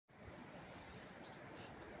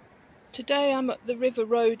Today I'm at the River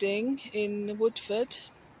Roding in Woodford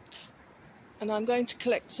and I'm going to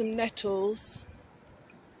collect some nettles.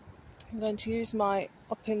 I'm going to use my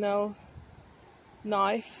opinel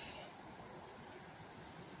knife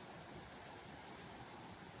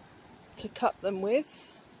to cut them with.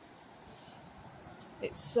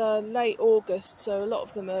 It's late August, so a lot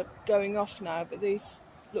of them are going off now, but these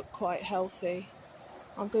look quite healthy.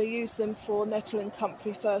 I'm going to use them for nettle and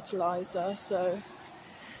comfrey fertilizer, so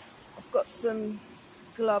I've got some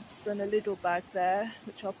gloves and a little bag there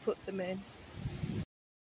which I'll put them in.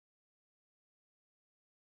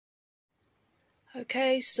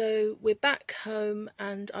 Okay, so we're back home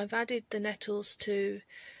and I've added the nettles to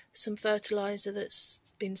some fertilizer that's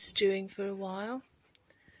been stewing for a while.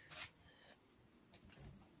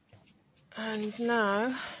 And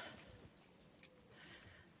now,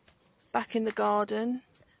 back in the garden,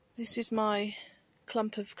 this is my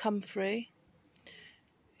clump of comfrey.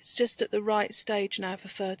 It's just at the right stage now for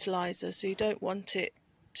fertilizer, so you don't want it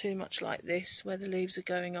too much like this where the leaves are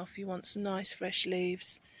going off. You want some nice fresh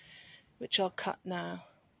leaves, which I'll cut now.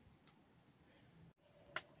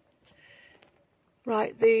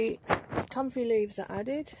 Right, the comfrey leaves are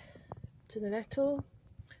added to the nettle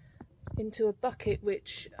into a bucket,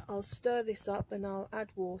 which I'll stir this up and I'll add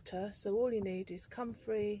water. So all you need is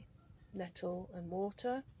comfrey, nettle and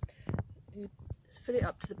water. You fill it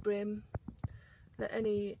up to the brim, let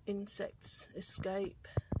any insects escape,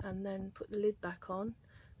 and then put the lid back on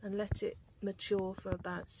and let it mature for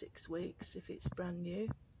about 6 weeks if it's brand new.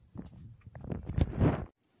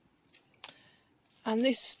 And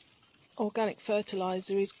this organic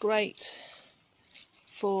fertilizer is great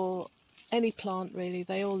for any plant really.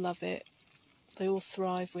 They all love it, they all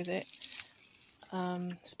thrive with it,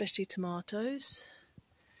 especially tomatoes.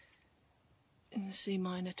 You can see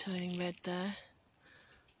mine are turning red there.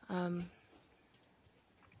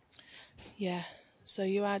 Yeah, so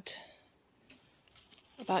you add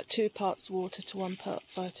about 2 parts water to 1 part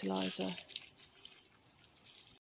fertilizer.